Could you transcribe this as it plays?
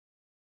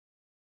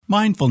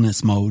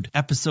Mindfulness Mode,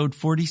 Episode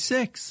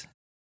 46.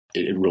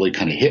 It really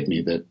kind of hit me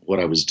that what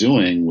I was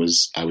doing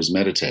was I was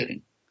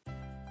meditating.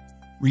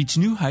 Reach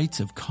new heights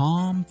of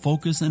calm,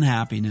 focus, and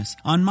happiness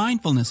on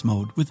Mindfulness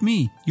Mode with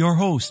me, your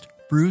host,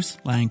 Bruce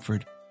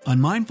Langford. On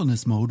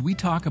Mindfulness Mode, we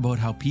talk about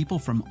how people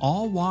from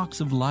all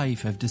walks of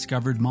life have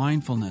discovered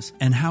mindfulness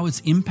and how it's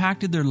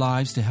impacted their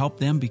lives to help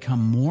them become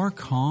more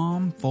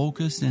calm,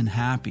 focused, and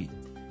happy.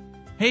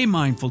 Hey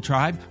Mindful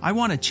Tribe, I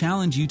want to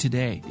challenge you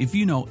today, if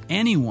you know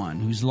anyone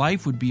whose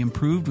life would be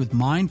improved with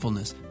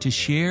mindfulness, to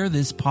share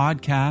this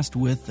podcast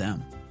with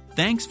them.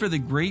 Thanks for the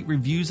great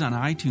reviews on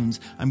iTunes.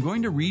 I'm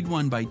going to read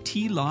one by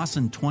T.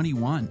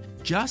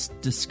 Lawson21.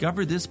 Just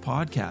discovered this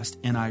podcast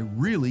and I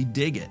really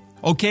dig it.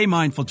 Okay,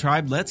 Mindful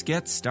Tribe, let's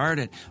get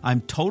started.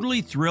 I'm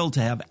totally thrilled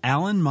to have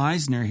Alan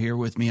Misner here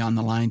with me on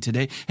the line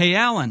today. Hey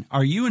Alan,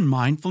 are you in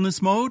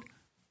mindfulness mode?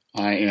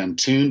 I am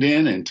tuned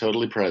in and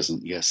totally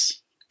present,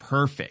 yes.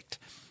 Perfect.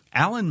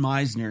 Alan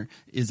Misner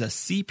is a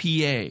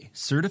CPA,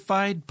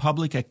 Certified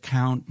Public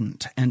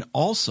Accountant, and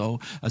also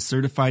a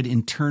Certified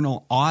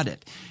Internal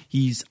Audit.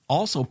 He's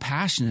also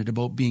passionate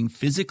about being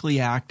physically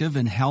active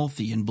and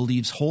healthy and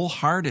believes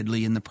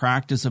wholeheartedly in the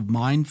practice of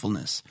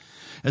mindfulness.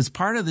 As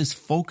part of this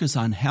focus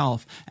on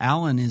health,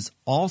 Alan is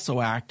also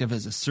active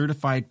as a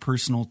certified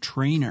personal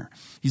trainer.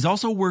 He's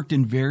also worked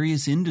in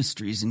various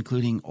industries,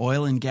 including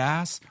oil and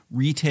gas,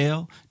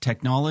 retail,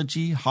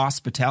 technology,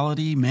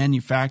 hospitality,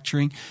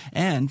 manufacturing,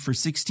 and for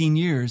 16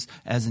 years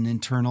as an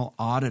internal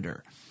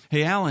auditor.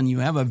 Hey, Alan, you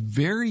have a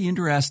very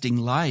interesting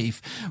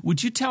life.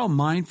 Would you tell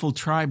Mindful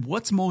Tribe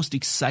what's most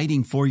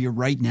exciting for you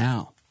right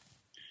now?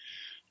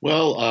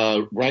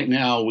 Well, right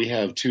now we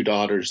have two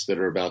daughters that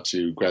are about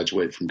to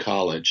graduate from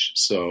college.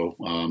 So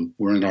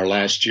we're in our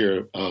last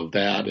year of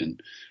that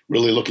and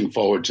really looking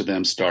forward to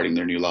them starting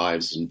their new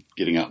lives and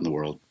getting out in the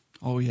world.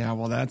 Oh, yeah.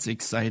 Well, that's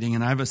exciting.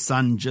 And I have a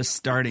son just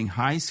starting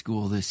high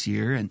school this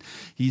year, and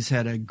he's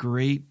had a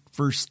great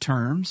first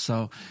term.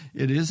 So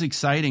it is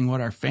exciting what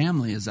our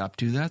family is up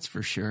to, that's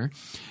for sure.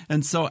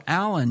 And so,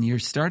 Alan, you're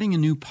starting a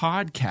new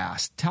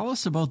podcast. Tell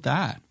us about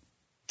that.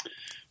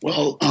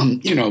 Well,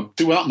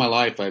 throughout my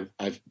life,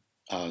 I've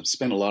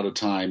spent a lot of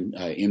time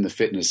in the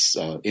fitness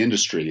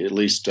industry, at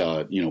least,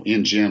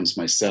 in gyms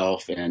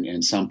myself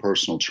and some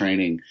personal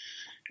training.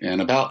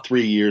 And about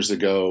 3 years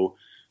ago,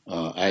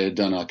 I had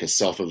done like a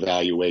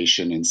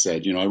self-evaluation and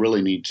said, I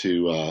really need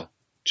to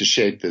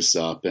shake this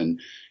up and,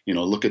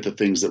 look at the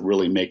things that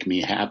really make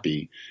me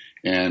happy.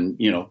 And,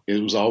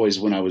 it was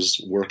always when I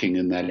was working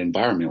in that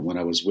environment, when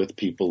I was with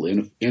people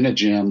in a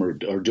gym or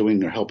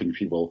doing or helping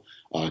people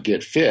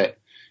get fit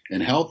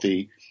and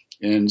healthy.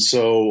 And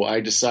so I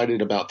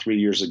decided about 3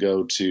 years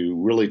ago to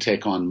really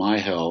take on my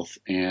health.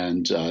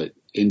 And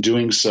in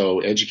doing so,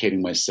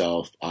 educating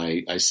myself,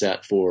 I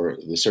sat for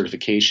the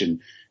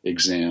certification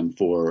exam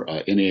for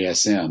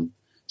NASM,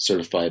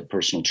 Certified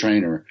Personal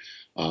Trainer,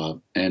 and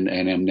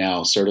am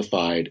now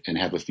certified and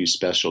have a few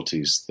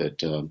specialties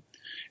that.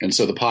 And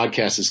so the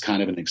podcast is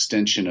kind of an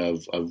extension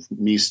of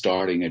me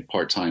starting a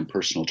part-time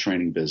personal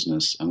training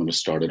business. I'm going to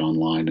start it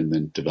online and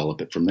then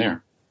develop it from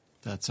there.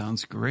 That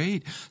sounds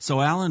great.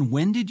 So, Alan,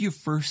 when did you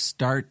first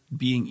start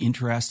being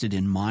interested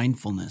in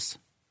mindfulness?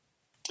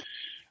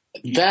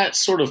 That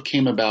sort of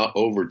came about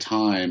over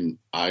time.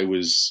 I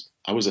was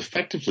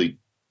effectively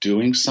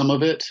doing some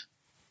of it,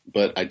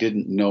 but I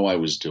didn't know I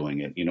was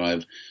doing it.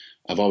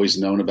 I've always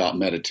known about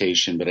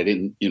meditation, but I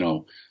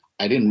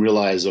didn't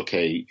realize,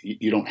 okay,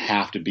 you don't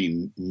have to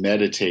be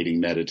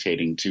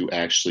meditating to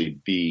actually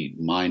be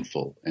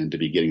mindful and to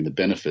be getting the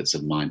benefits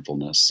of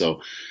mindfulness.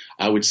 So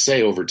I would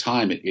say over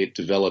time, it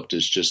developed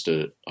as just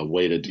a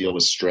way to deal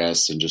with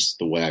stress and just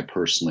the way I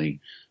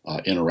personally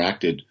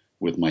interacted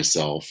with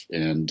myself.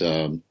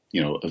 And,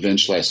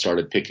 eventually I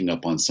started picking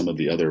up on some of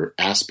the other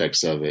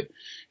aspects of it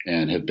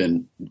and have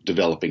been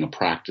developing a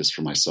practice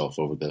for myself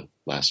over the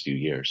last few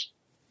years.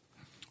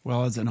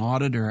 Well, as an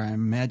auditor, I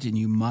imagine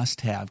you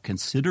must have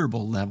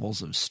considerable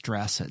levels of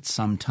stress at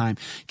some time.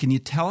 Can you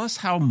tell us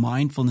how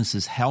mindfulness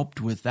has helped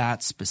with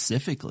that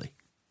specifically?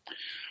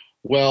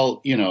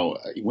 Well,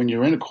 when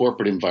you're in a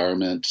corporate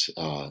environment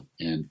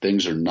and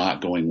things are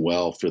not going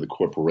well for the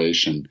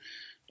corporation,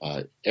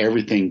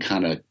 everything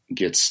kind of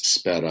gets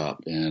sped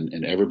up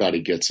and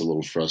everybody gets a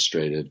little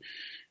frustrated.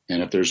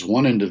 And if there's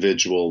one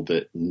individual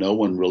that no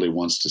one really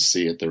wants to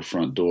see at their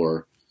front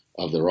door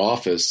of their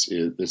office,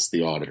 it's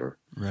the auditor.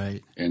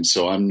 Right. And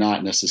so I'm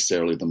not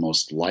necessarily the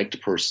most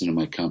liked person in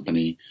my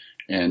company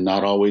and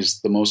not always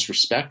the most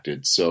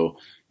respected. So,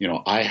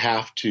 I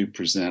have to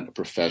present a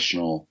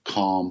professional,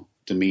 calm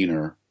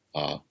demeanor,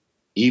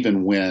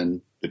 even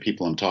when the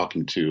people I'm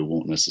talking to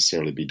won't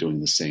necessarily be doing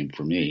the same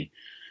for me.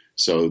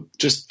 So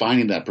just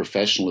finding that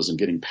professionalism,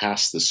 getting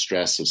past the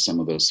stress of some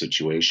of those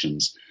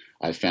situations,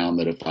 I found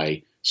that if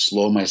I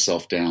slow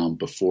myself down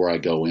before I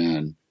go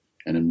in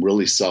and am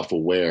really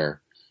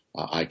self-aware,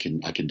 I can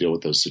deal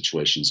with those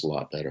situations a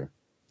lot better.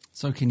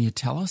 So can you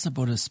tell us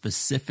about a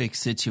specific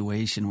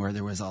situation where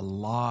there was a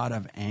lot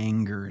of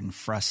anger and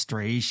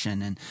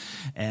frustration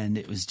and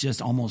it was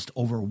just almost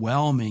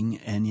overwhelming,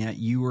 and yet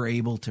you were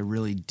able to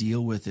really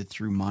deal with it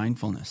through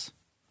mindfulness?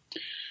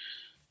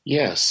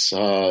 Yes.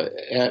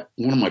 At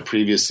one of my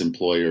previous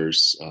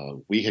employers,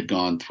 we had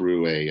gone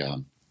through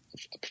a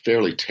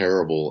fairly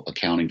terrible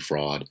accounting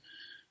fraud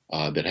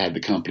that had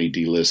the company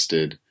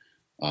delisted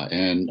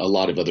and a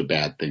lot of other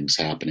bad things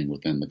happening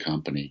within the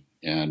company.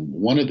 And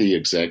one of the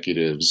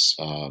executives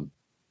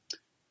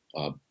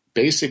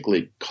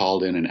basically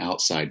called in an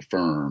outside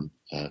firm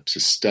to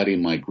study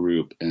my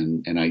group,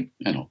 and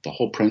the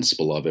whole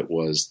principle of it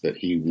was that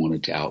he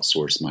wanted to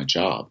outsource my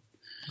job.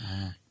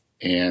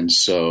 And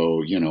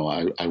so,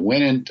 I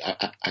went in.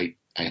 I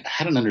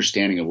had an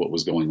understanding of what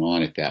was going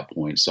on at that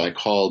point. So I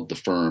called the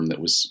firm that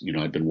was,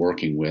 I'd been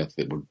working with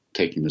that were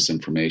taking this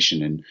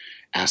information and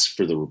asked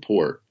for the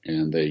report,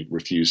 and they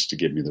refused to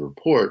give me the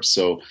report.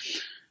 So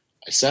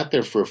I sat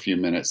there for a few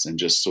minutes and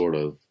just sort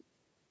of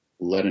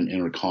let an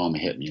inner calm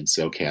hit me and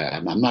say, okay,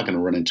 I'm not going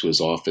to run into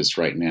his office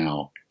right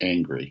now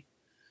angry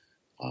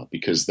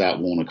because that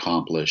won't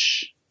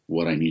accomplish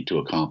what I need to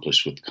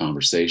accomplish with the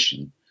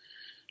conversation.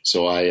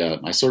 So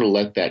I sort of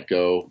let that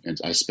go, and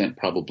I spent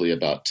probably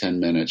about 10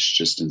 minutes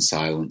just in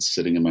silence,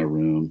 sitting in my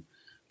room.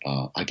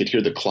 I could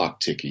hear the clock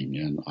ticking,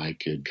 and I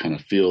could kind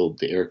of feel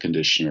the air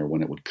conditioner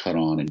when it would cut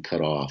on and cut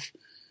off.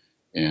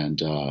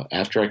 And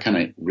after I kind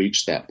of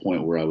reached that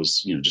point where I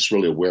was, just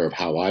really aware of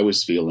how I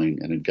was feeling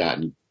and had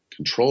gotten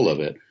control of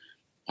it,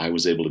 I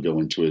was able to go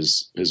into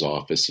his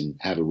office and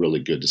have a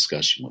really good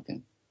discussion with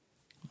him.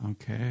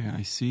 Okay,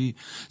 I see.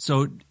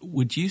 So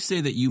would you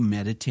say that you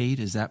meditate?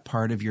 Is that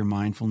part of your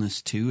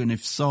mindfulness too? And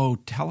if so,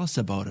 tell us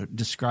about it.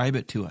 Describe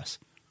it to us.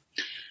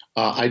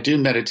 I do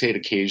meditate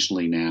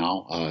occasionally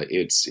now.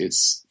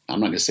 I'm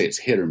not going to say it's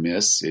hit or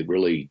miss. It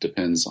really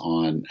depends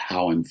on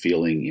how I'm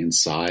feeling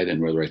inside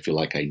and whether I feel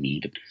like I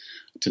need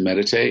to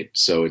meditate.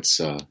 So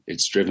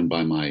it's driven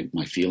by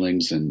my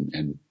feelings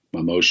and my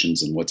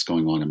emotions and what's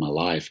going on in my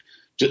life.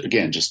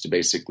 Just to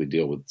basically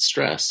deal with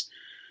stress.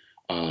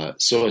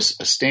 So a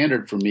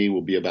standard for me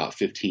will be about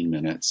 15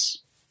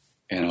 minutes,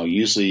 and I'll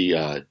usually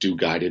do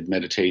guided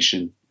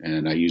meditation,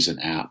 and I use an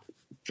app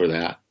for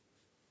that.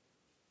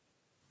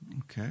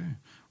 Okay.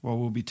 Well,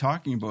 we'll be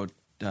talking about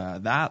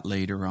that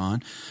later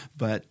on,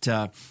 but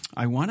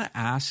I want to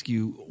ask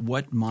you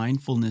what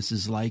mindfulness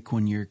is like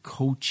when you're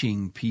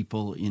coaching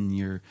people in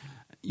your,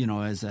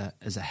 as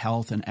a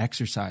health and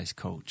exercise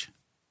coach.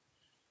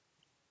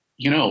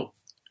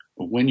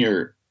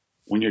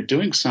 When you're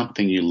doing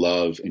something you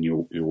love and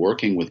you're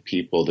working with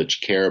people that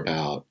you care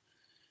about,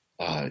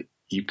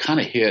 you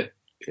kind of hit,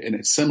 and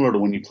it's similar to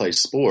when you play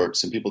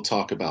sports and people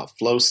talk about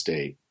flow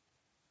state.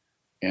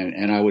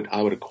 And I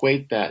would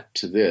equate that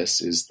to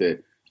this, is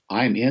that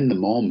I'm in the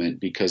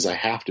moment because I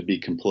have to be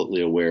completely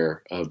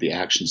aware of the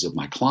actions of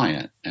my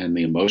client and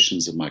the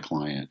emotions of my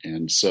client.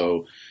 And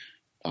so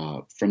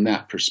from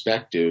that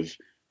perspective,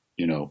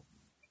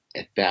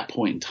 at that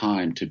point in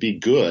time, to be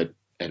good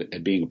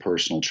at being a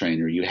personal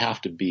trainer, you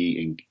have to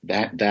be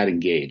that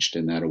engaged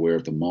and that aware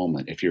of the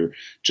moment. If you're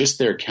just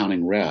there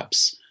counting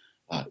reps,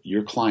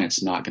 your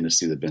client's not going to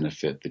see the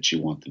benefit that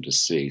you want them to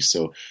see.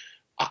 So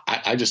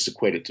I just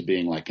equate it to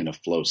being like in a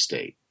flow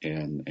state.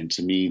 And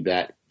to me,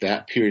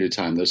 that period of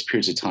time, those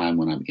periods of time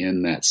when I'm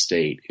in that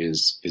state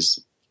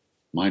is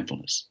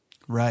mindfulness.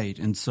 Right.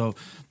 And so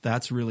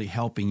that's really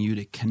helping you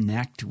to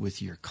connect with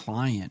your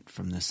client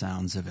from the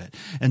sounds of it.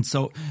 And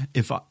so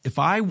if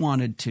I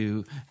wanted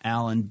to,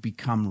 Alan,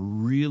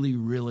 become really,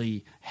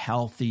 really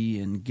healthy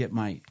and get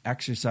my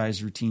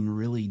exercise routine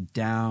really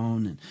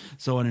down and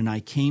so on, and I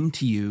came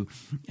to you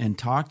and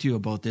talked to you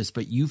about this,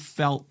 but you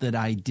felt that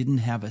I didn't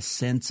have a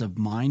sense of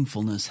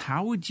mindfulness,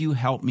 how would you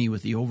help me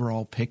with the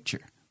overall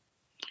picture?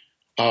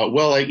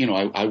 Well,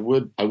 I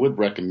would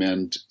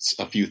recommend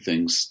a few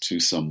things to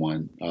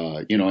someone,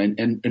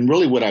 and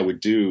really what I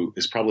would do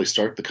is probably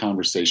start the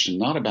conversation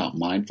not about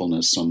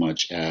mindfulness so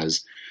much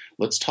as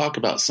let's talk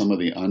about some of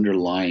the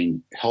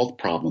underlying health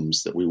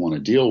problems that we want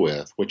to deal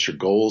with, what your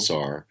goals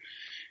are,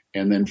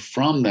 and then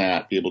from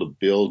that be able to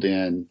build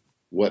in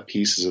what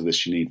pieces of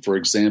this you need. For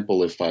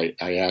example, if I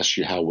ask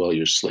you how well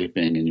you're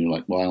sleeping and you're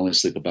like, well, I only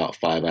sleep about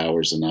 5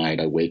 hours a night,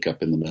 I wake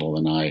up in the middle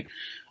of the night,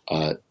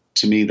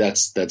 to me,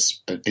 that's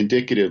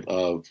indicative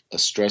of a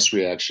stress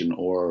reaction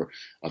or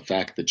a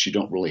fact that you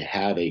don't really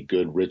have a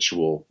good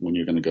ritual when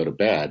you're going to go to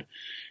bed.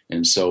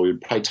 And so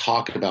we'd probably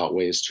talk about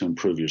ways to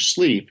improve your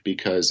sleep,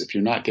 because if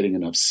you're not getting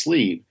enough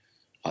sleep,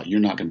 you're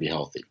not going to be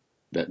healthy.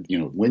 That,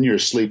 when you're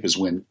asleep is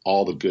when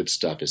all the good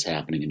stuff is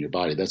happening in your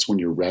body. That's when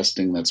you're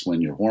resting. That's when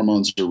your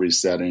hormones are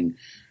resetting.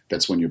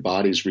 That's when your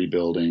body's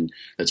rebuilding.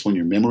 That's when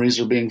your memories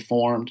are being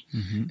formed.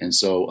 Mm-hmm. And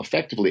so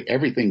effectively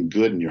everything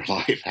good in your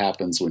life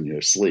happens when you're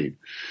asleep.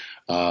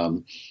 We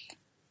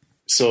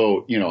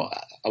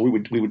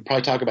would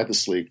probably talk about the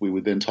sleep. We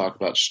would then talk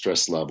about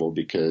stress level,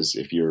 because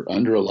if you're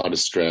under a lot of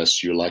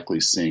stress, you're likely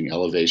seeing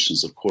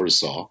elevations of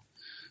cortisol.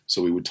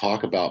 So we would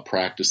talk about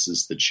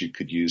practices that you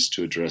could use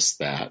to address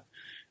that.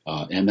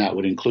 And that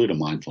would include a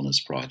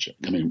mindfulness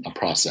a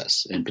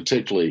process. And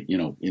particularly,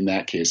 in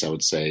that case, I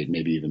would say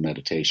maybe even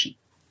meditation.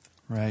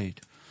 Right.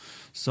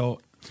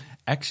 So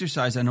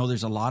exercise, I know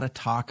there's a lot of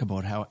talk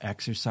about how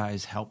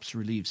exercise helps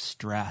relieve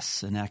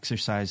stress, and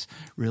exercise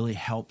really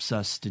helps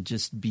us to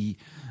just be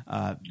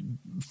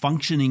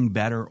functioning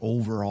better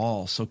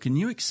overall. So can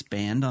you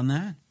expand on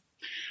that?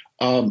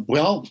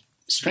 Well,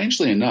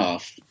 strangely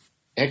enough,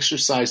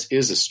 exercise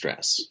is a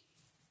stress.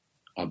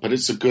 But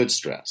it's a good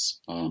stress.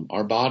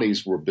 Our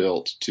bodies were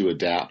built to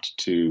adapt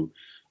to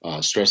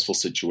stressful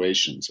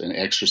situations, and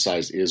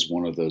exercise is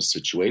one of those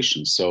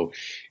situations. So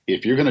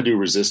if you're going to do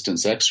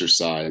resistance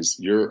exercise,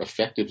 you're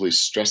effectively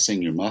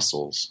stressing your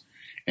muscles.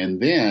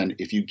 And then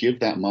if you give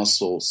that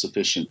muscle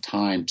sufficient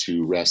time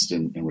to rest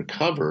and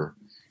recover,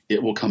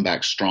 it will come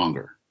back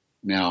stronger.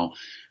 Now,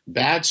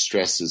 bad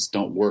stresses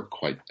don't work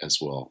quite as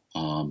well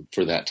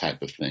for that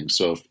type of thing.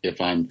 So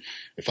if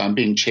I'm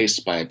being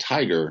chased by a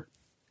tiger,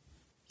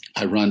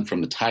 I run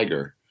from the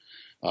tiger.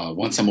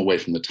 Once I'm away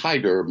from the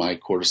tiger, my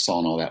cortisol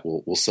and all that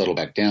will settle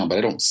back down, but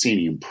I don't see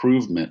any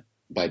improvement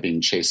by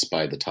being chased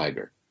by the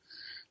tiger.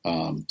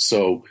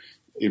 So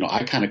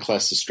I kind of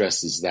class the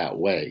stresses that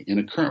way. In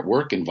a current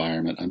work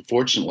environment,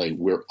 unfortunately,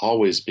 we're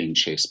always being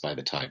chased by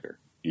the tiger.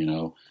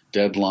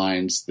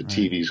 Deadlines, the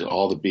TVs,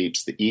 all the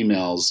beeps, the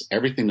emails,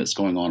 everything that's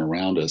going on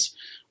around us.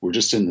 We're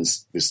just in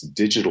this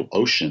digital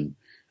ocean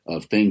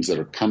of things that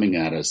are coming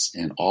at us,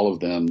 and all of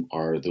them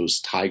are those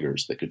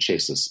tigers that could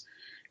chase us.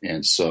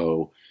 And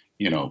so,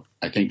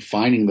 I think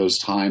finding those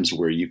times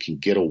where you can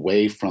get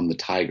away from the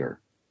tiger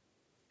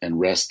and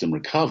rest and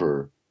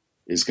recover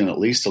is going to at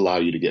least allow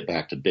you to get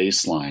back to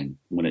baseline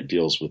when it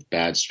deals with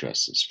bad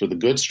stresses. For the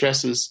good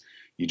stresses,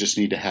 you just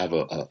need to have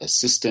a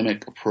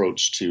systemic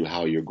approach to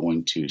how you're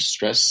going to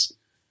stress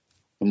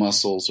the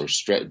muscles or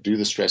do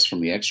the stress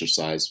from the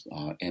exercise,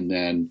 and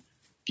then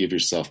give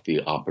yourself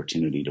the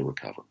opportunity to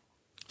recover.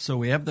 So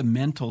we have the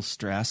mental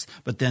stress,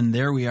 but then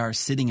there we are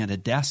sitting at a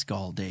desk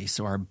all day.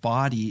 So our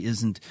body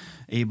isn't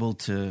able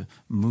to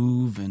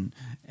move,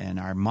 and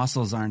our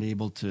muscles aren't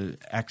able to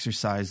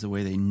exercise the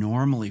way they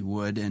normally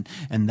would.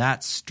 And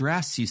that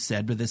stress, you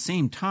said, but at the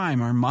same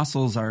time, our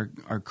muscles are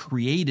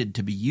created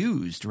to be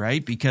used,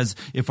 right? Because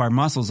if our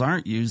muscles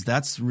aren't used,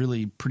 that's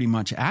really pretty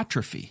much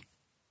atrophy.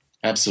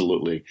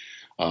 Absolutely.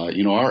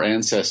 Our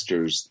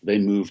ancestors, they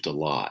moved a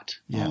lot.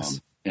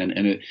 Yes.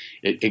 And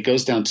it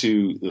goes down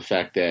to the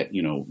fact that,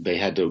 they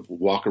had to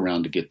walk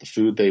around to get the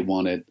food they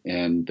wanted,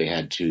 and they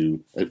had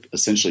to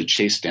essentially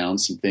chase down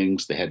some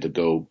things. They had to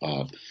go,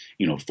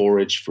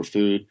 forage for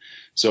food.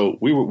 So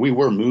we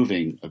were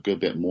moving a good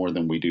bit more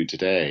than we do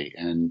today.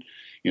 And,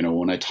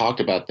 when I talked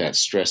about that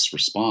stress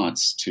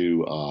response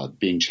to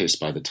being chased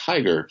by the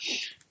tiger,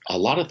 a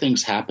lot of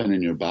things happen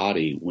in your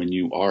body when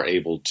you are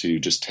able to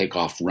just take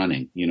off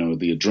running.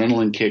 The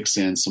adrenaline kicks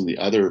in, some of the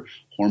other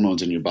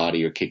hormones in your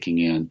body are kicking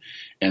in,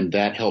 and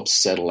that helps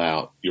settle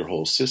out your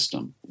whole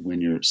system.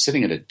 When you're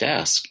sitting at a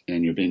desk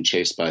and you're being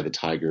chased by the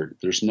tiger,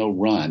 there's no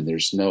run,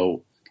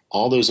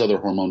 all those other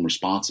hormone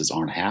responses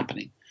aren't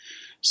happening.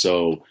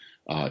 So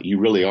you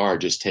really are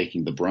just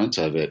taking the brunt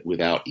of it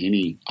without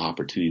any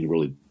opportunity to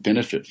really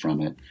benefit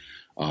from it.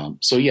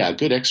 So a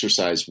good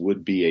exercise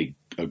would be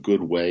a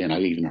good way. And I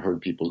even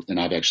heard people, and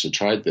I've actually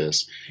tried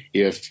this.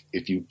 If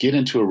you get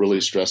into a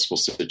really stressful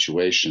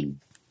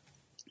situation,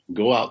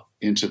 go out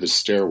into the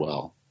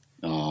stairwell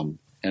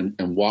and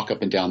walk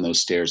up and down those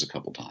stairs a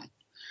couple times.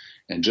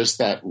 And just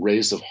that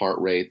raise of heart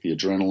rate, the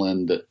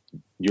adrenaline, that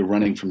you're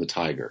running from the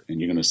tiger, and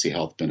you're going to see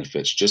health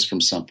benefits just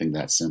from something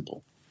that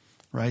simple.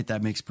 Right.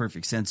 That makes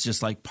perfect sense.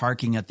 Just like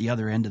parking at the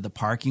other end of the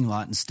parking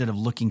lot instead of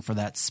looking for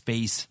that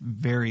space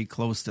very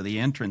close to the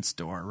entrance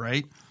door,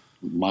 right?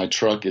 My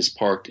truck is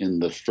parked in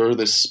the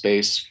furthest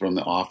space from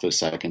the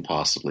office I can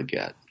possibly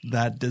get.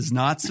 That does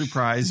not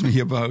surprise me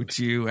about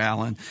you,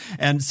 Alan.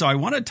 And so I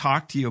want to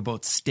talk to you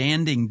about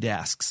standing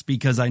desks,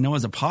 because I know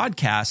as a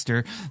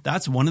podcaster,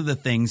 that's one of the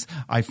things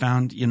I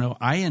found,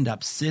 I end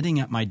up sitting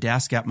at my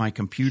desk at my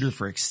computer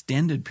for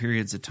extended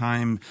periods of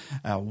time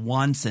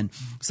once. And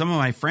some of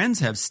my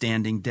friends have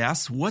standing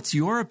desks. What's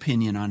your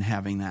opinion on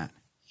having that?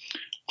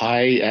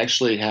 I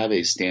actually have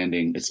a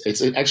standing,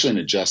 it's actually an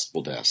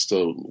adjustable desk.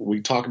 So we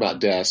talk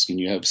about desk and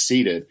you have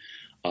seated,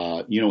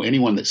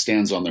 anyone that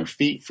stands on their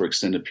feet for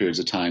extended periods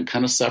of time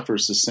kind of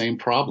suffers the same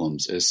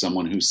problems as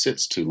someone who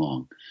sits too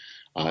long.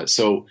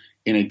 So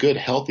in a good,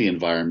 healthy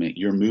environment,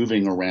 you're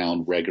moving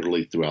around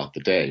regularly throughout the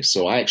day.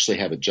 So I actually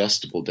have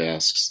adjustable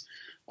desks,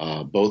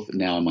 both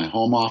now in my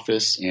home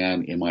office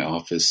and in my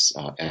office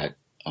at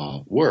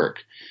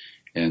work.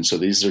 And so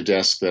these are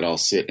desks that I'll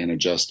sit and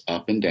adjust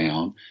up and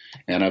down.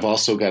 And I've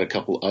also got a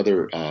couple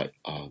other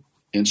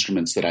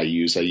instruments that I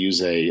use. I use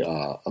a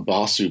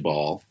Bosu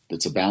ball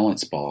that's a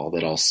balance ball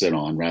that I'll sit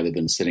on rather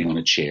than sitting on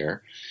a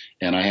chair.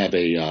 And I have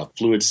a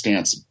fluid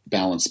stance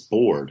balance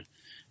board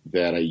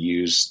that I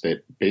use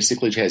that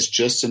basically has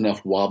just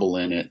enough wobble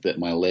in it that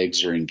my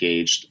legs are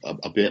engaged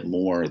a bit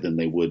more than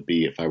they would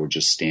be if I were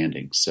just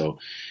standing. So,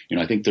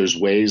 I think there's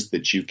ways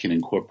that you can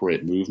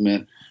incorporate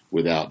movement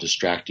without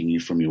distracting you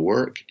from your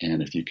work.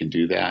 And if you can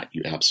do that,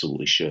 you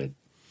absolutely should.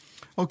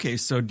 Okay,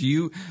 so do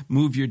you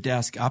move your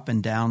desk up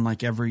and down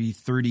like every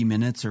 30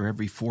 minutes or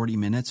every 40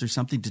 minutes or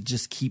something to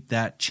just keep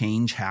that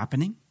change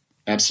happening?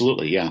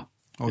 Absolutely, yeah.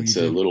 Oh, it's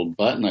a little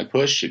button I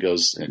push. It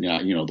goes, and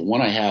the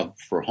one I have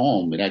for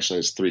home, it actually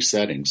has 3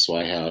 settings. So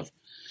I have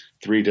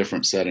 3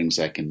 different settings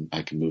I can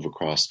move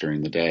across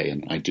during the day,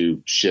 and I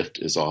do shift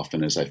as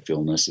often as I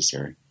feel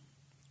necessary.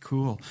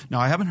 Cool. Now,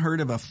 I haven't heard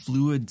of a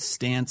fluid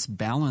stance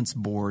balance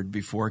board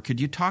before.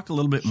 Could you talk a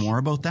little bit more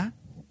about that?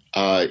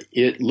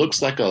 It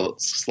looks like a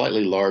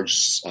slightly large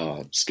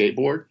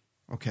skateboard.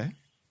 Okay.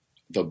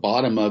 The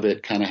bottom of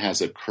it kind of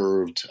has a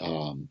curved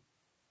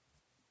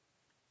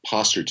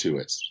posture to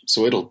it.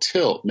 So it'll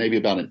tilt maybe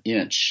about an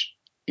inch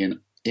in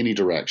any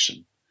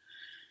direction.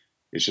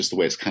 It's just the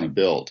way it's kind of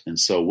built. And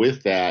so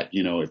with that,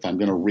 if I'm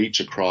going to reach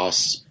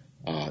across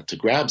to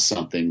grab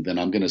something, then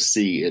I'm going to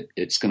see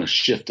it's going to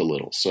shift a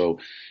little. So,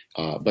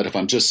 but if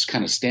I'm just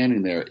kind of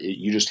standing there,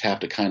 you just have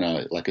to kind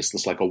of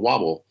it's like a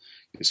wobble.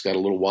 It's got a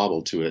little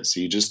wobble to it.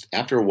 So you just,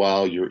 after a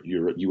while,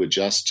 you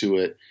adjust to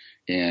it,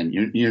 and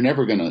you're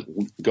never going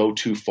to go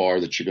too far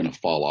that you're going to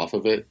fall off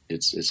of it.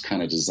 It's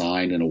kind of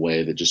designed in a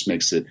way that just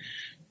makes it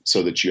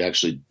so that you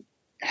actually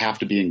have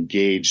to be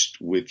engaged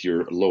with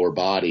your lower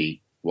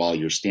body while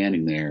you're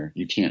standing there.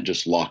 You can't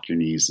just lock your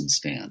knees and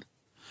stand.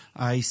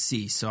 I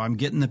see. So I'm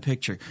getting the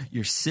picture.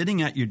 You're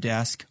sitting at your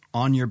desk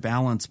on your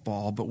balance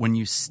ball, but when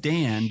you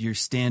stand, you're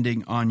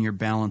standing on your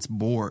balance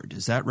board.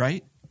 Is that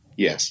right?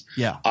 Yes.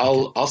 Yeah.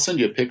 I'll send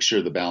you a picture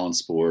of the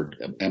balance board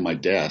at my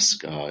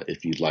desk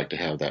if you'd like to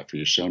have that for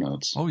your show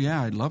notes. Oh,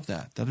 yeah. I'd love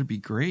that. That'd be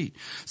great.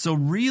 So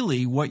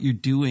really what you're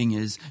doing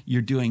is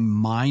you're doing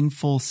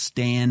mindful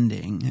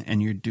standing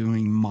and you're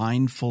doing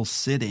mindful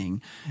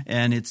sitting,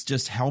 and it's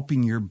just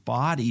helping your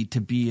body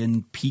to be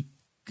in peak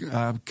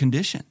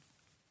condition.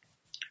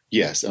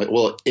 Yes.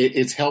 Well,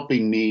 it's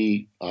helping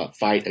me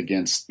fight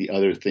against the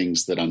other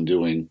things that I'm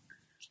doing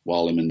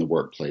while I'm in the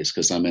workplace,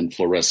 because I'm in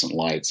fluorescent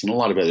lights and a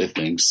lot of other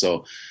things.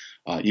 So,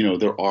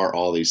 there are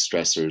all these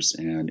stressors,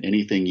 and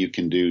anything you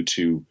can do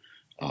to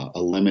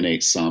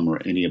eliminate some or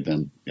any of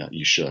them,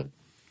 you should.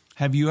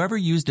 Have you ever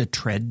used a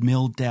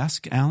treadmill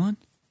desk, Alan?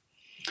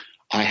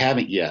 I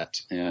haven't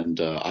yet,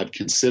 and I've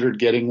considered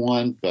getting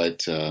one,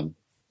 but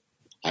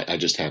I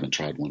just haven't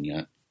tried one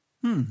yet.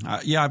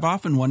 Yeah, I've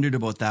often wondered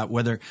about that,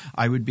 whether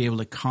I would be able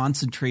to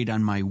concentrate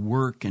on my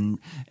work and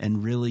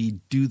really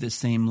do the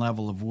same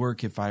level of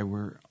work if I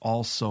were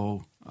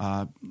also,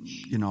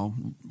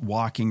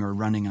 walking or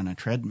running on a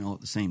treadmill at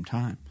the same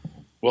time.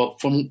 Well,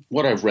 from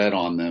what I've read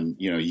on them,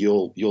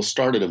 you'll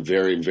start at a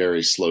very,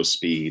 very slow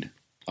speed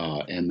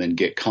and then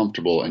get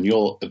comfortable, and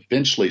you'll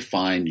eventually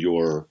find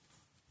your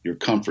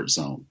comfort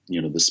zone,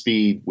 the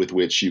speed with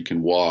which you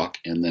can walk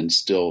and then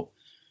still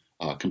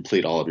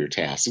complete all of your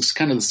tasks. It's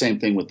kind of the same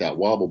thing with that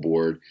wobble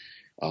board.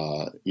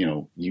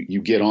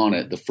 You get on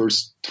it. The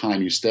first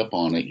time you step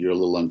on it, you're a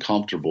little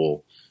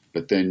uncomfortable,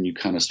 but then you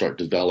kind of start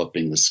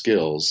developing the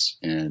skills,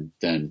 and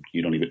then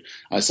you don't even.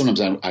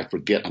 Sometimes I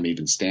forget I'm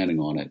even standing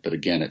on it. But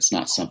again, it's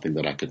not something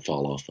that I could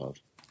fall off of.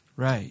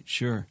 Right.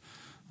 Sure.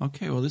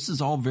 Okay. Well, this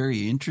is all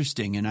very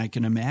interesting, and I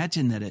can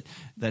imagine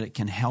that it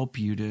can help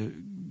you to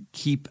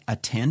keep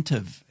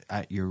attentive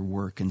at your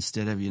work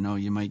instead of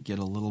you might get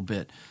a little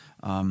bit.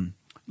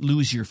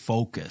 Lose your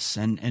focus.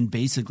 And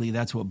basically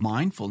that's what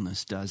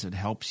mindfulness does. It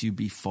helps you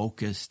be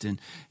focused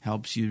and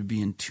helps you to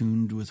be in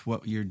tune with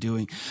what you're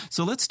doing.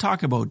 So let's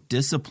talk about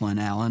discipline,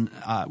 Alan.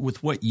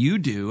 With what you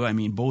do, I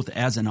mean, both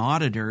as an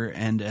auditor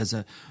and as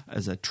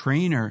a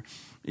trainer,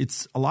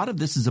 a lot of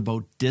this is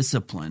about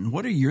discipline.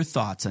 What are your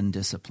thoughts on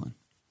discipline?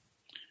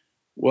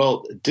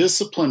 Well,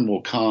 discipline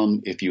will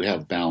come if you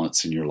have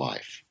balance in your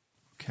life.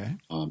 Okay.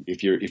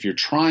 If you're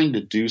trying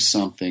to do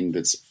something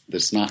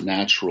that's not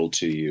natural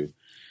to you,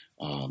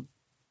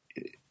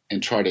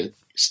 and try to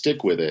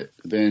stick with it,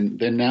 then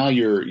now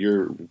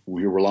you're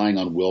relying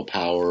on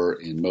willpower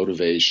and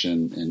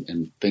motivation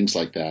and things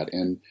like that,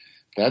 and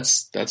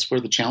that's where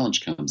the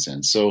challenge comes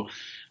in. So,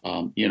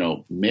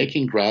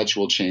 making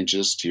gradual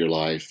changes to your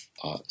life,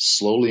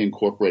 slowly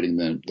incorporating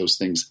those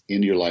things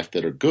into your life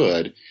that are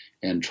good,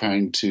 and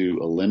trying to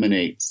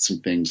eliminate some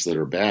things that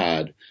are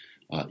bad.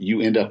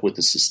 You end up with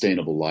a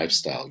sustainable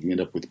lifestyle. You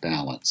end up with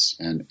balance,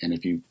 and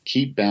if you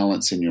keep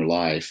balance in your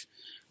life,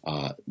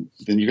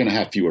 then you're going to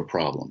have fewer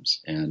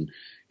problems. And,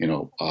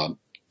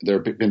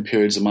 there have been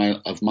periods of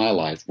my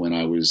life when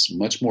I was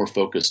much more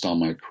focused on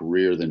my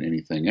career than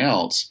anything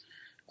else.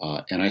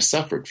 And I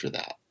suffered for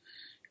that.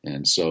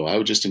 And so I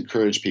would just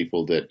encourage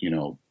people that,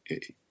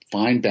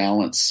 find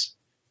balance,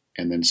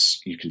 and then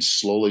you can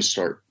slowly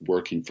start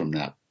working from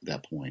that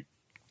point.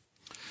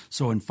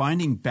 So in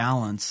finding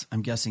balance,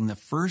 I'm guessing the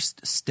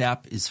first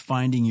step is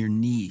finding your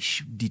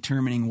niche,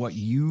 determining what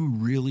you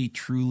really,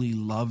 truly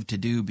love to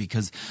do,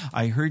 because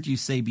I heard you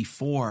say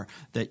before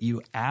that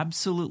you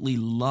absolutely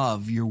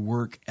love your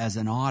work as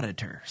an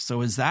auditor. So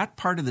is that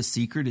part of the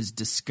secret, is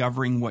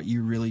discovering what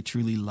you really,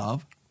 truly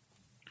love?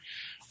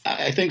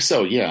 I think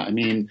so, yeah. I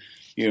mean,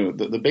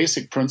 the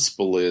basic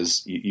principle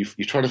is you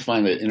try to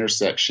find the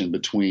intersection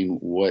between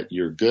what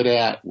you're good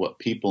at, what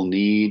people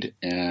need,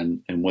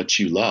 and what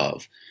you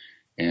love.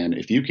 And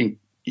if you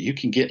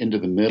can get into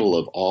the middle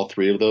of all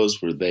three of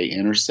those where they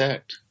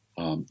intersect,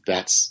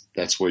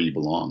 that's where you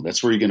belong.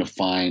 That's where you're going to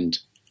find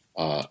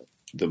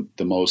the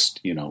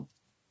most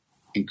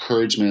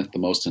encouragement, the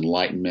most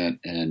enlightenment,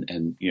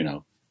 and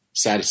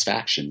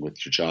satisfaction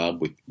with your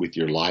job, with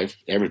your life,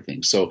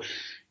 everything. So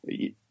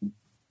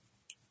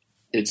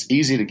it's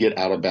easy to get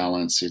out of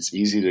balance. It's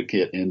easy to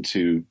get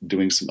into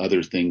doing some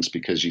other things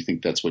because you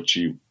think that's what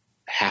you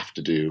have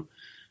to do.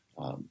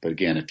 But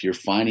again, if you're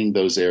finding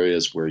those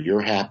areas where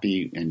you're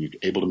happy and you're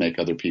able to make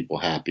other people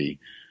happy,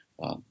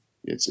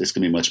 it's going to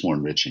be much more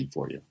enriching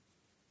for you.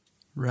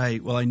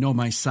 Right. Well, I know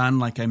my son,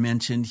 like I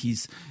mentioned,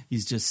 he's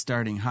just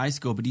starting high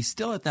school, but he's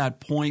still at that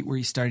point where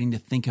he's starting to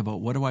think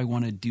about, what do I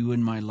want to do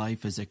in my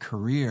life as a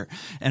career?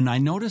 And I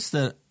noticed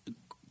that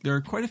there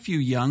are quite a few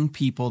young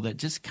people that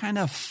just kind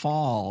of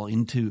fall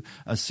into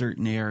a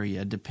certain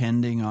area,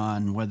 depending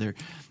on whether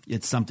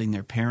it's something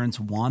their parents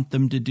want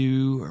them to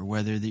do or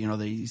whether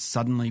they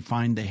suddenly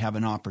find they have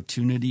an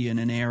opportunity in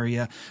an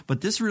area.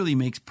 But this really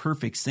makes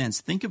perfect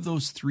sense. Think of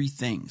those three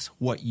things: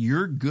 what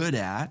you're good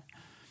at,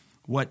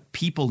 what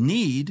people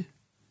need,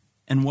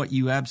 and what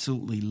you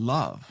absolutely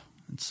love.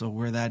 And so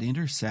where that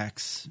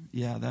intersects,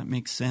 yeah, that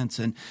makes sense.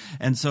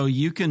 And so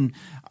you can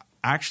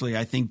actually,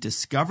 I think,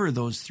 discover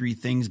those three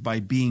things by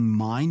being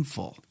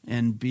mindful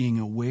and being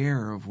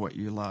aware of what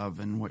you love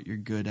and what you're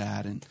good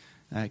at and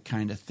that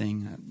kind of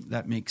thing.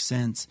 That makes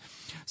sense.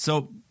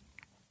 So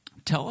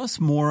tell us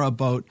more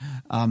about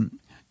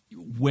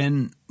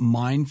when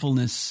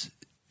mindfulness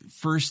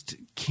first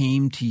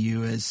came to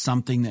you as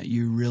something that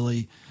you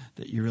really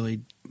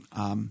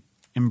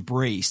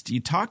embraced. You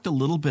talked a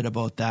little bit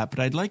about that, but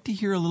I'd like to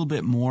hear a little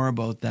bit more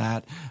about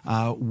that,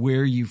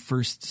 where you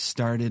first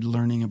started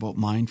learning about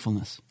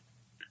mindfulness.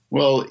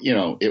 Well,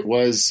 it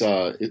was,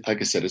 like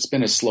I said, it's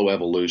been a slow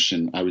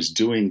evolution. I was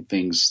doing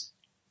things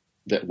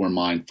that were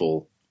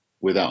mindful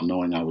without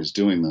knowing I was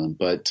doing them.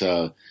 But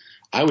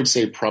I would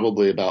say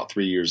probably about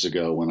 3 years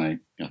ago when I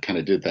kind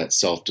of did that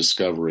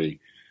self-discovery,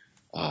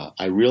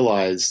 I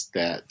realized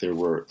that there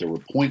were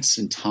points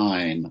in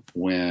time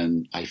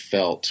when I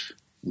felt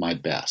my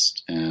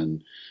best.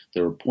 And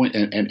there were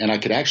and I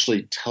could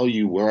actually tell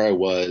you where I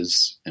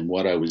was and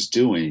what I was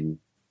doing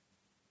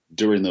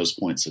during those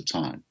points of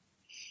time.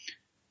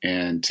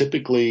 And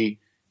typically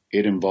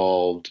it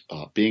involved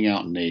being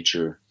out in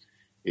nature.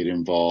 It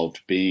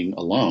involved being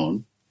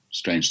alone,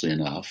 strangely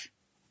enough,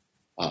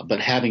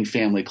 but having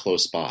family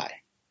close by.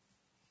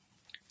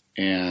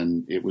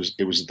 And it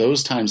was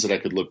those times that I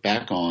could look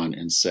back on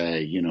and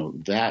say,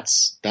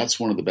 that's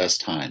one of the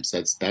best times.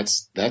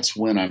 That's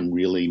when I'm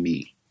really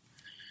me.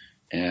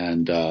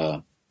 And,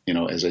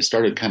 as I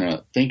started kind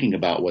of thinking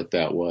about what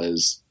that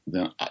was,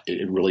 then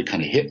it really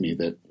kind of hit me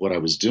that what I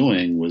was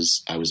doing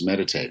was I was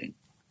meditating.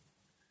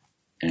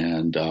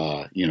 And,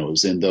 it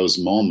was in those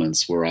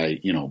moments where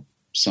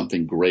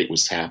something great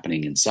was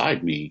happening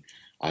inside me.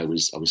 I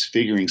was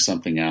figuring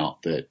something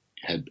out that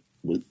that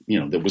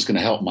was going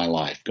to help my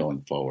life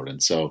going forward.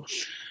 And so,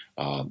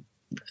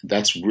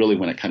 that's really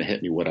when it kind of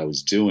hit me. What I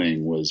was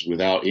doing was,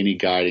 without any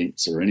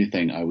guidance or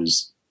anything, I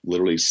was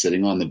literally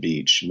sitting on the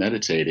beach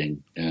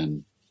meditating.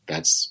 And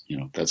that's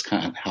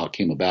kind of how it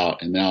came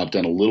about. And now I've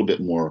done a little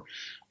bit more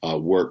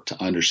work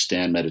to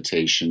understand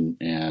meditation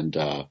and,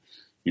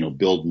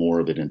 build more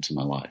of it into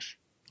my life.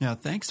 Yeah,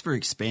 thanks for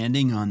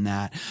expanding on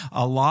that.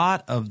 A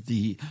lot of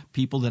the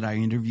people that I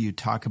interview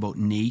talk about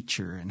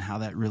nature and how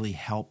that really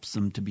helps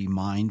them to be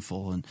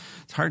mindful. And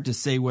it's hard to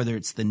say whether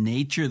it's the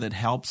nature that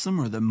helps them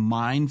or the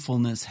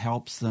mindfulness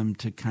helps them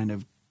to kind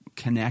of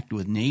connect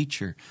with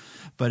nature.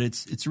 But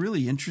it's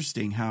really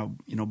interesting how,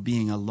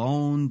 being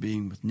alone,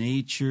 being with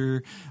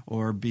nature,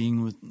 or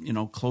being with,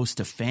 close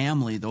to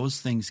family,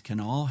 those things can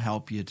all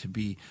help you to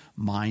be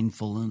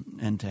mindful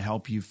and to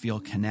help you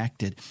feel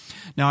connected.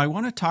 Now, I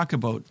want to talk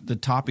about the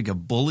topic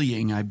of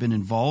bullying. I've been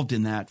involved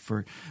in that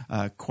for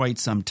quite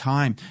some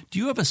time. Do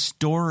you have a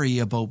story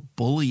about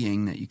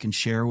bullying that you can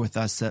share with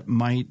us that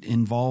might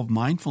involve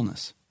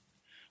mindfulness?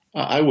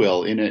 I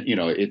will.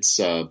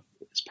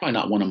 It's probably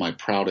not one of my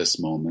proudest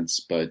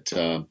moments, but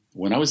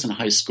when I was in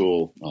high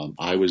school,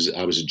 I was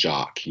a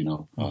jock.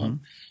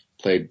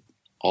 Played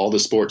all the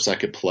sports I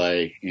could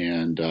play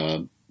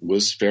and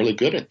was fairly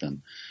good at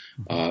them.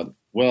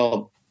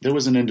 Well, there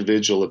was an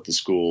individual at the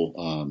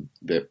school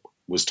that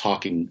was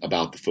talking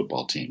about the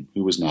football team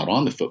who was not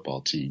on the football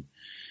team,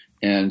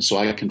 and so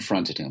I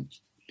confronted him.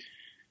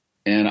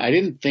 And I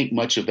didn't think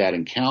much of that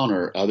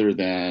encounter, other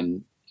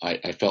than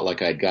I felt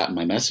like I'd gotten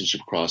my message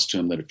across to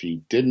him that if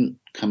he didn't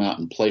come out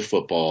and play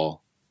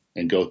football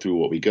and go through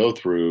what we go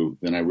through,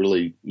 then I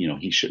really,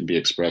 he shouldn't be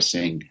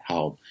expressing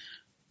how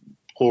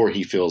poor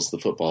he feels the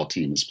football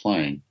team is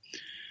playing.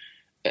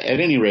 At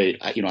any rate,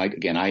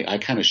 I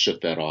kind of shook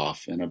that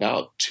off. And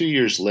about 2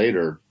 years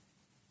later,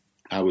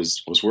 I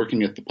was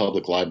working at the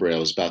public library. I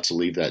was about to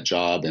leave that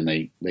job, and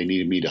they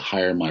needed me to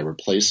hire my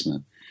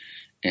replacement.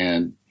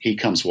 And he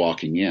comes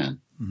walking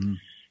in. Mm-hmm.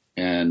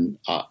 And,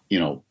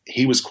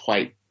 he was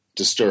quite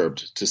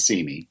disturbed to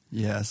see me.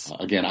 Yes.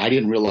 Again, I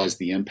didn't realize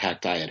the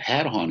impact I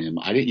had on him.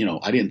 I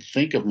didn't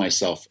think of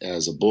myself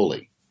as a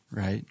bully.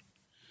 Right.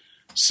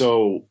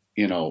 So,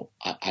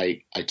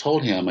 I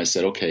told him, I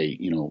said, okay,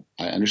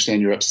 I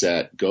understand you're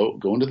upset. Go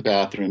into the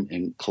bathroom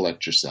and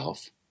collect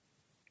yourself.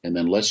 And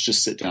then let's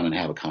just sit down and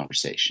have a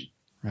conversation.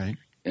 Right.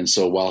 And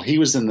so while he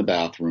was in the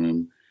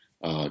bathroom,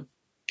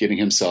 getting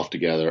himself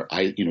together,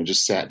 I,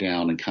 just sat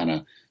down and kind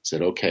of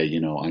said, okay,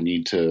 I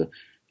need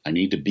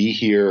to be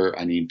here.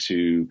 I need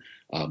to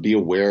be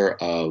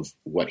aware of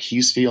what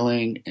he's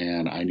feeling,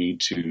 and I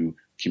need to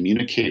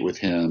communicate with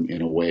him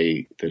in a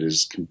way that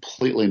is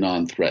completely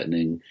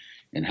non-threatening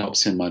and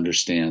helps him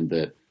understand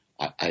that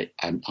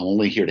I'm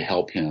only here to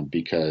help him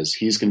because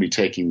he's going to be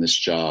taking this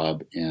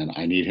job, and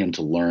I need him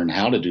to learn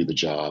how to do the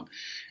job.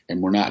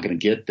 And we're not going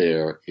to get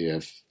there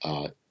if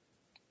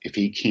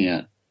he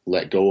can't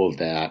let go of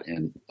that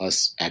and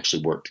us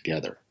actually work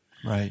together.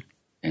 Right.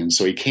 And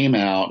so he came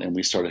out and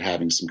we started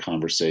having some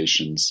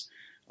conversations.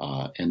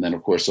 And then,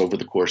 of course, over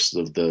the course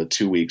of the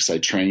 2 weeks, I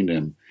trained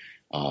him.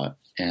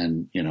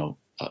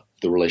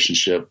 The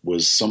relationship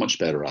was so much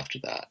better after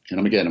that.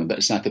 And again,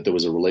 it's not that there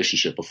was a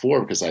relationship before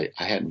because I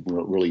hadn't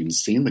really even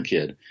seen the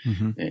kid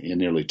in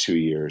nearly 2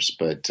 years.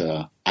 But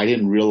I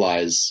didn't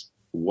realize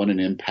what an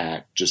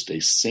impact just a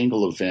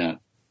single event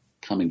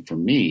coming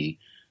from me,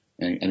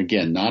 and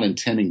again, not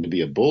intending to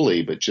be a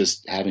bully, but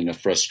just having a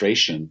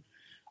frustration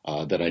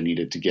that I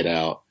needed to get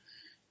out.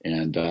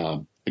 And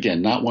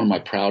again, not one of my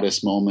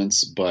proudest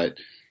moments, but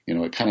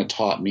it kind of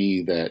taught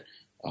me that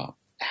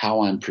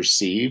how I'm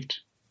perceived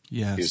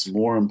is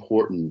more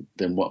important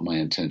than what my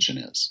intention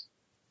is.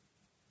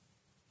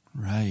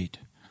 Right.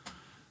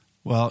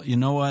 Well, you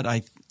know what?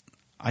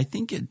 I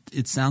think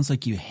it sounds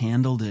like you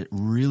handled it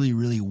really,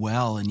 really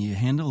well, and you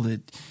handled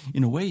it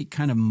in a way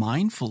kind of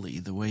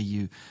mindfully, the way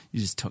you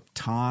just took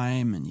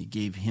time and you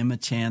gave him a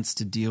chance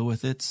to deal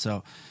with it.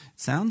 So it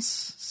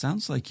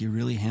sounds like you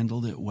really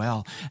handled it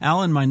well.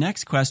 Alan, my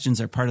next questions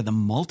are part of the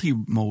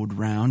multi-mode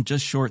round.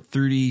 Just short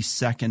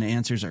 30-second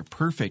answers are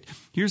perfect.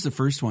 Here's the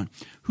first one.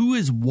 Who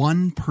is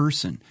one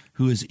person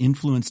who has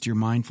influenced your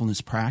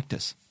mindfulness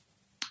practice?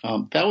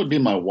 That would be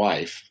my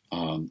wife.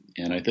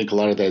 And I think a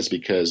lot of that is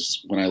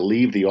because when I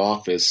leave the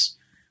office,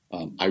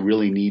 I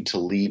really need to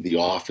leave the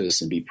office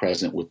and be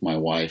present with my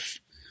wife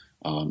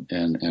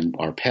and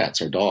our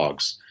pets, our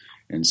dogs.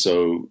 And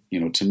so,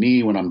 to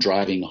me, when I'm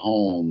driving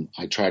home,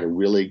 I try to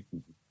really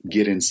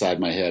get inside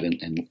my head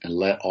and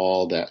let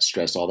all that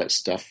stress, all that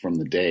stuff from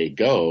the day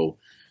go.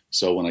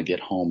 So when I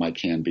get home, I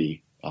can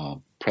be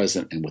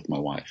present and with my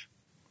wife.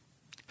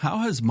 How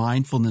has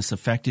mindfulness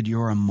affected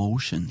your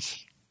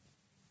emotions?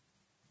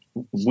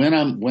 When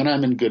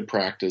I'm in good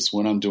practice,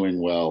 when I'm doing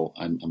well,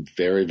 I'm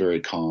very, very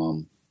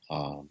calm.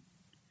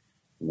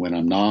 When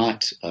I'm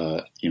not,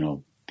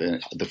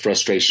 the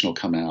frustration will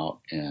come out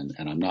and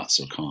I'm not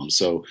so calm.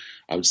 So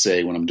I would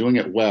say when I'm doing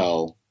it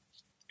well,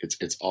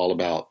 it's all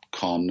about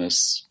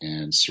calmness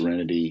and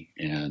serenity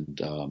and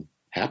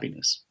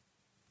happiness.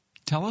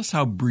 Tell us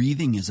how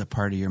breathing is a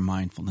part of your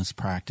mindfulness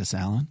practice,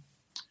 Alan.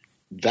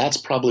 That's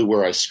probably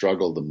where I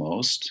struggle the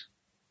most.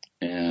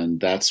 And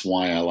that's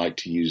why I like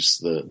to use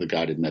the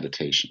guided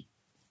meditation.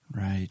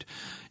 Right.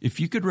 If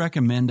you could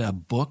recommend a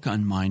book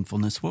on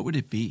mindfulness, what would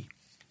it be?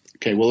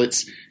 Okay, well,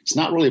 it's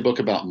not really a book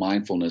about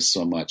mindfulness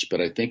so much,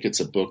 but I think it's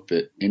a book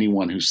that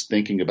anyone who's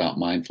thinking about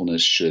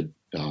mindfulness should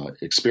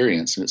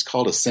experience. And it's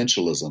called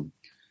Essentialism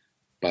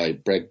by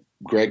Greg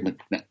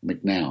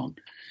McKeown.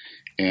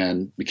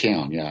 And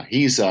McKeown, yeah,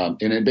 he's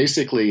and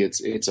basically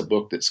it's a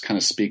book that's kind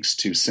of speaks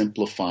to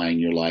simplifying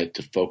your life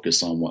to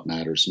focus on what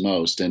matters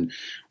most. And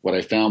what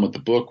I found with the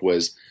book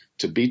was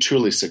to be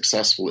truly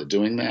successful at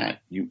doing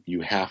that,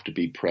 you have to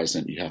be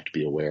present, you have to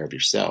be aware of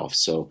yourself.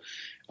 So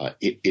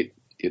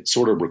it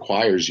sort of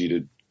requires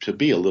you to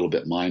be a little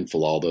bit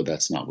mindful, although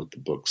that's not what the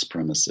book's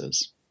premise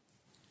is.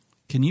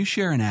 Can you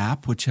share an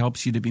app which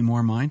helps you to be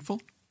more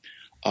mindful?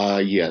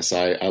 Yes,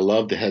 I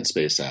love the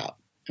Headspace app.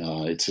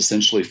 It's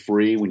essentially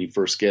free when you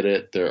first get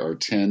it. There are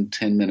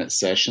 10-minute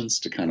sessions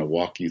to kind of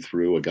walk you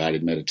through a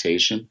guided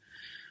meditation.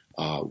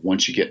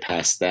 Once you get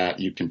past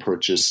that, you can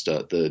purchase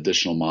the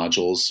additional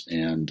modules,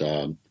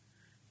 and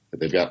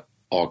they've got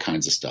all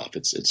kinds of stuff.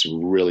 It's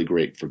really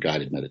great for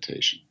guided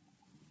meditation.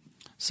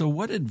 So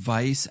what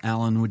advice,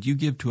 Alan, would you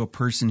give to a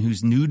person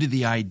who's new to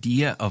the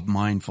idea of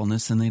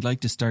mindfulness and they'd like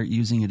to start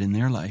using it in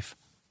their life?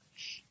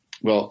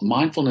 Well,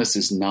 mindfulness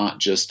is not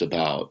just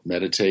about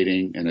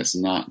meditating, and it's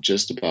not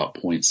just about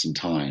points in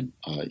time.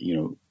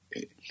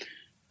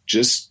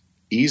 Just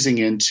easing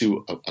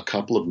into a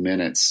couple of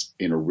minutes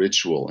in a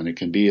ritual, and it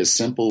can be as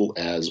simple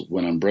as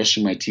when I'm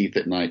brushing my teeth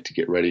at night to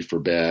get ready for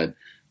bed,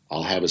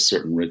 I'll have a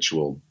certain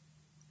ritual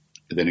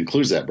that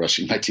includes that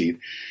brushing my teeth.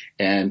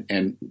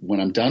 And when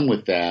I'm done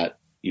with that,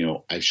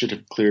 I should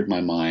have cleared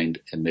my mind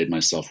and made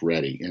myself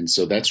ready. And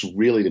so that's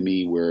really, to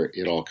me, where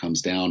it all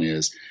comes down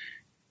is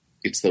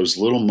it's those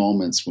little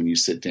moments when you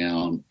sit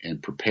down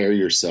and prepare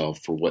yourself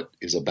for what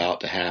is about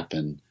to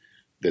happen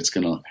that's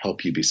going to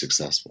help you be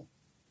successful.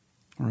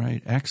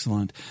 Right.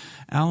 Excellent.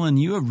 Alan,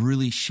 you have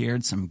really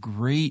shared some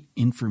great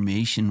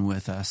information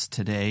with us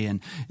today, and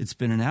it's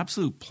been an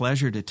absolute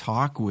pleasure to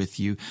talk with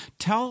you.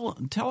 Tell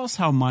us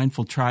how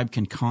Mindful Tribe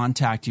can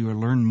contact you or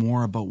learn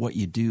more about what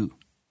you do.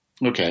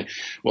 Okay.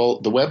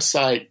 Well, the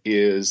website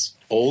is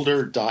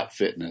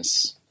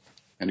older.fitness.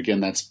 And again,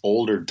 that's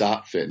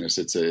older.fitness.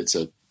 It's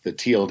the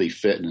TLD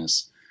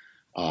Fitness.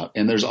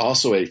 And there's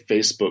also a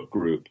Facebook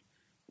group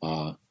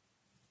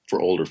for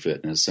Older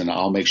Fitness, and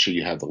I'll make sure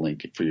you have the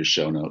link for your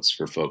show notes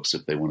for folks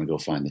if they want to go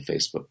find the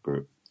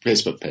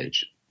Facebook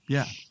page.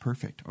 Yeah,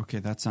 perfect. Okay,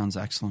 that sounds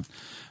excellent.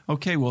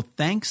 Okay, well,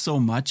 thanks so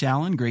much,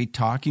 Alan. Great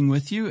talking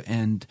with you,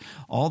 and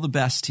all the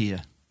best to you.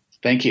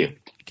 Thank you.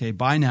 Okay,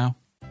 bye now.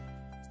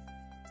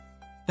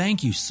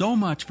 Thank you so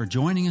much for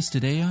joining us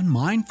today on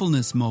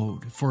Mindfulness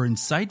Mode. For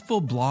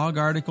insightful blog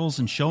articles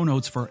and show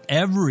notes for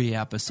every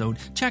episode,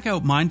 check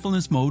out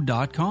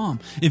mindfulnessmode.com.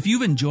 If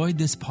you've enjoyed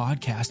this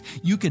podcast,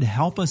 you could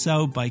help us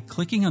out by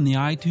clicking on the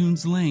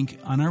iTunes link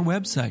on our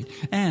website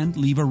and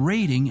leave a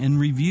rating and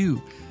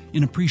review.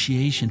 In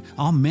appreciation,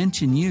 I'll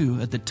mention you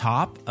at the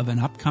top of an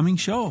upcoming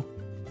show.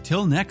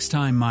 Till next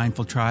time,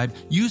 Mindful Tribe,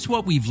 use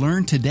what we've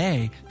learned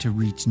today to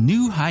reach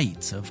new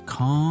heights of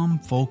calm,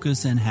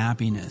 focus, and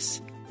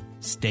happiness.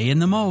 Stay in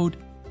the mode.